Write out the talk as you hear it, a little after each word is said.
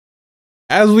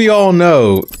as we all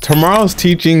know, Tomorrow's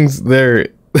teachings, their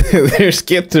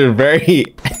skits are very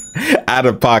out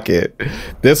of pocket.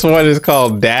 This one is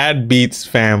called Dad Beats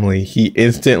Family. He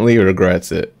instantly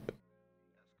regrets it.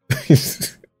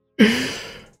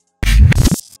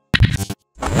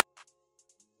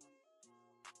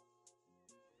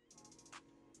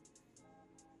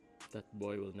 That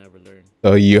boy will never learn.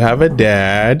 So you have a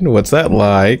dad. What's that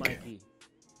like? Mikey.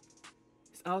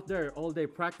 He's out there all day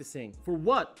practicing. For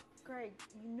what? Greg,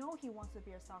 you know he wants to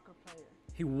be a soccer player.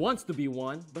 He wants to be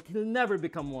one, but he'll never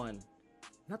become one.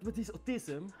 Not with his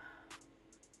autism.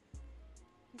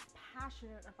 He's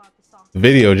passionate about the soccer. The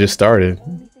video just started. The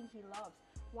only thing he loves.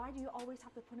 Why do you always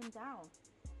have to put him down?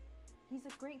 He's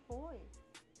a great boy.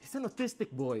 He's an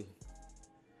autistic boy.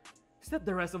 He's not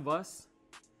the rest of us.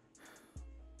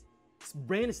 His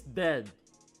brain is dead.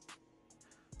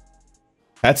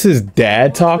 That's his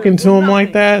dad talking to him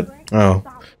like that? Oh,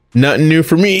 nothing new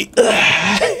for me.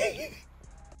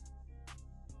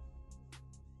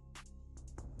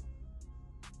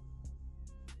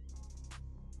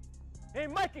 Hey,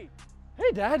 Mikey!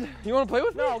 Hey, Dad, you want to play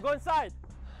with me? No, go inside.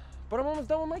 But I'm almost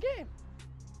done with my game.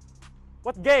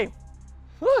 What game?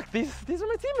 Look, these are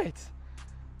my teammates.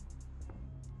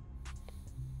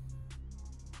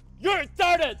 You're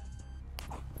retarded!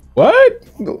 What?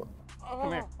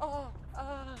 Come here.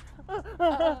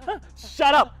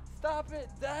 Shut up! Stop it,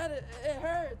 Dad, it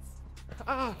hurts.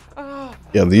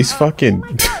 Yeah, these fucking.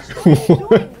 Let go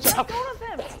of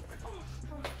him.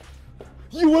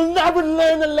 You will never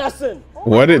learn a lesson!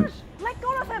 What did? Let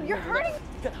go of him. You're hurting.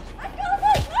 Let go of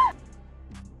him.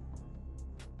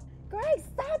 Greg,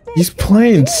 stop it. He's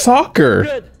playing soccer.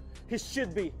 Good. He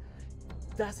should be.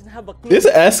 Doesn't have a clue. This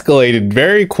escalated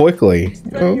very quickly. He's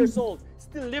 20 years old.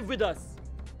 Still live with us.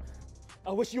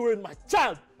 I wish you were in my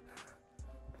child.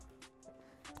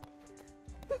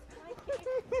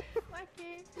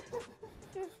 Mikey,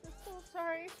 I'm so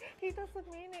sorry. He doesn't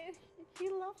mean it. He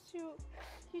loves you.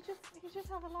 He just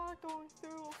have a lot going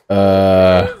through.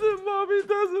 Mommy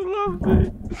doesn't love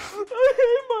me. I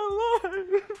hate my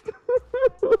life.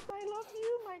 I love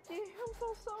you, Mikey. I'm so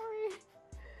sorry.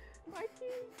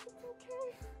 Mikey, it's okay.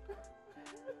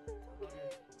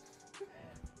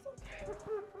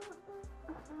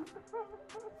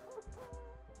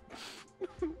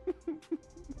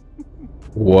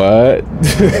 What?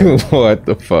 What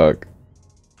the fuck?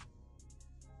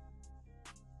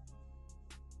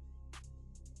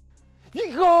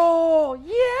 You go!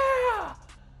 Yeah!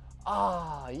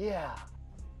 Ah, yeah.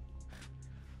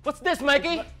 What's this,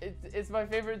 Mikey? It's my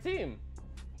favorite team.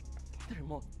 The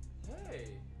remote.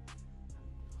 Hey.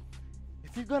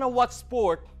 If you're gonna watch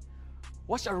sport,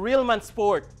 watch a real man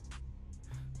sport.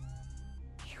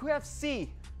 UFC.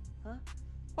 Huh?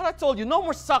 What I told you, no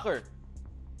more soccer.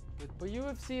 But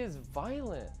UFC is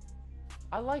violent.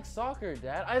 I like soccer,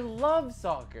 Dad. I love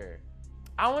soccer.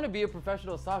 I want to be a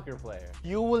professional soccer player.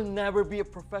 You will never be a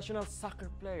professional soccer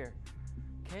player.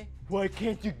 Okay? Why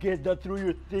can't you get that through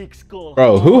your thick skull?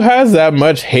 Bro, who has that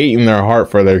much hate in their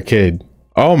heart for their kid?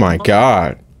 Oh my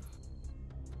god.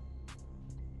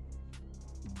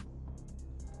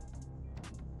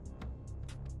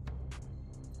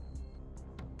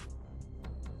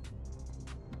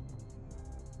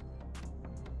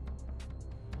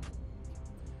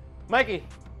 Mikey,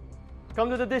 come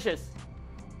do the dishes.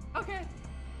 Okay.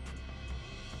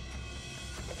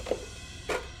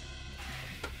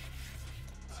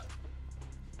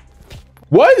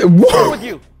 What? What's wrong with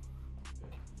you?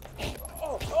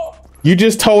 You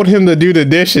just told him to do the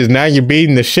dishes. Now you're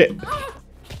beating the shit.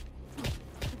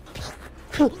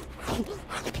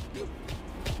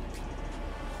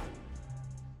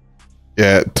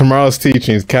 Yeah, Tomorrow's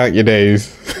teachings. Count your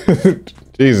days.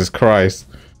 Jesus Christ.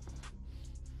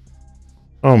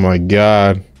 Oh my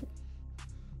god.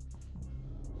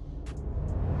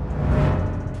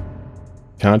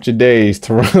 Count your days,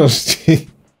 Tomorrow's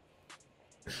teachings.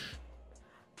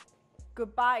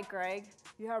 Goodbye, Greg.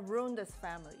 You have ruined this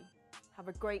family. Have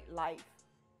a great life.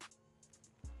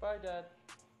 Bye, Dad.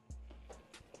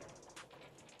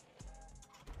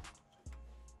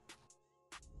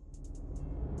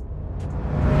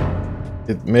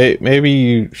 Maybe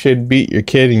you should beat your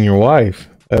kid and your wife.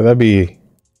 That'd be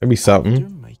something. After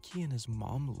Mikey and his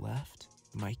mom left,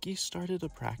 Mikey started to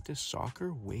practice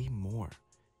soccer way more.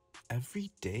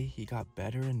 Every day he got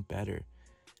better and better.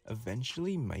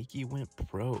 Eventually, Mikey went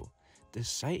pro,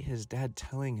 despite his dad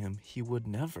telling him he would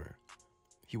never.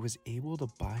 He was able to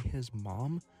buy his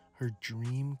mom her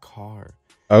dream car.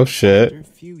 Oh shit. After a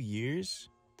few years,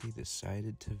 they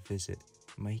decided to visit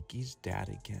Mikey's dad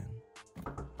again.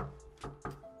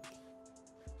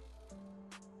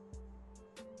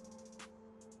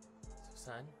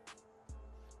 son?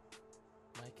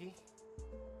 Mikey?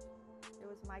 It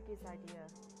was Mikey's idea.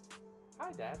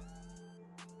 Hi, Dad.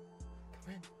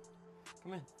 Come in.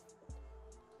 Come in.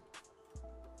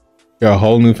 Got a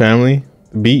whole new family?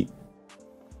 Beat?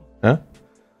 Huh?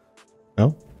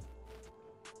 No?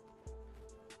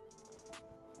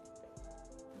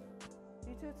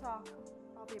 You two talk.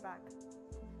 I'll be back.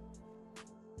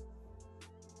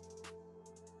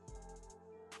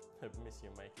 I miss you,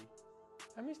 Mikey.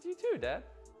 I missed you too, Dad.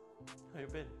 How you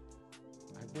been?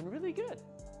 I've been really good.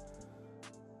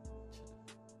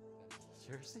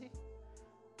 Jersey?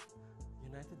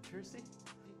 United Jersey?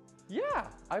 Yeah,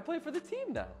 I play for the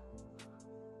team now.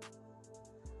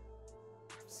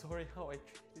 I'm sorry how I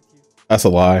treated you That's a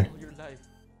lie. all your life.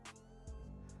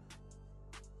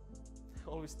 I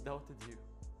always doubted you.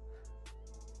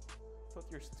 I thought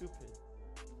you're stupid.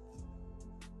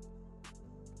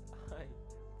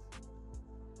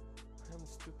 I'm the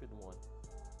stupid one.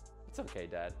 It's okay,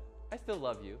 Dad. I still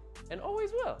love you and always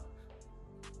will. Can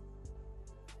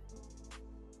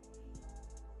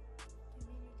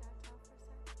me and your dad talk for a sec?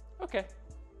 Okay.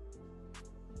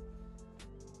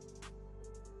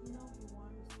 You know he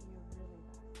wanted to see you really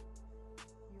bad.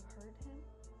 You hurt him,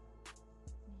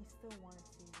 and he still wanted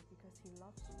to see you because he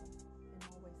loves you and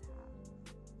always have.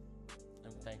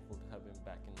 I'm thankful to have him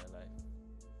back in my life.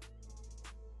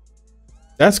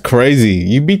 That's crazy.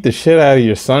 You beat the shit out of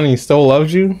your son and he still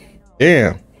loves you?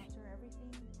 Damn. After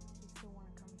everything, he still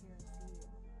want to come here and see you.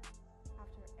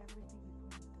 After everything you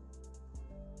put him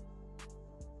through.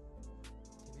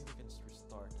 Maybe we can just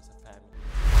restart as a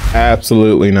family.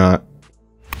 Absolutely not.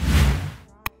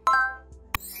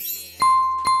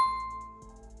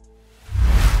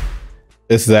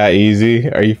 It's that easy?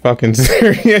 Are you fucking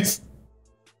serious?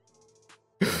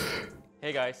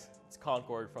 Hey guys, it's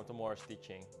Concord from Tomorrow's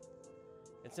Teaching.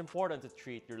 It's important to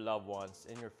treat your loved ones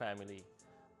and your family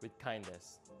with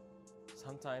kindness.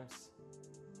 Sometimes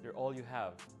they're all you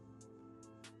have.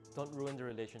 Don't ruin the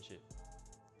relationship.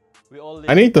 We all live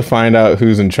I need to find out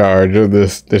who's in charge of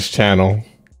this channel.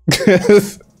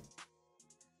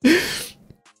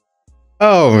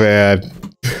 Oh man.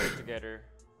 together.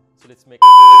 So let's make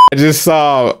I just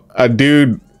saw a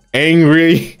dude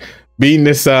angry beating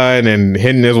his son and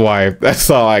hitting his wife. That's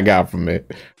all I got from it.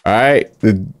 Alright?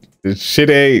 The shit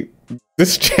ain't,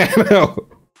 this channel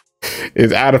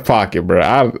is out of pocket, bro.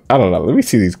 I don't know. Let me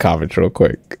see these comments real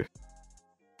quick.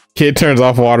 Kid turns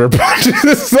off water, punches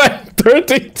his son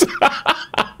 13 times.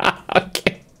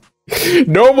 Okay.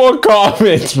 No more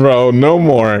comments, bro. No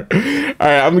more. Alright,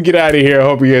 I'm gonna get out of here. I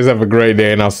hope you guys have a great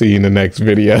day and I'll see you in the next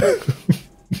video.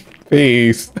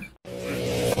 Peace.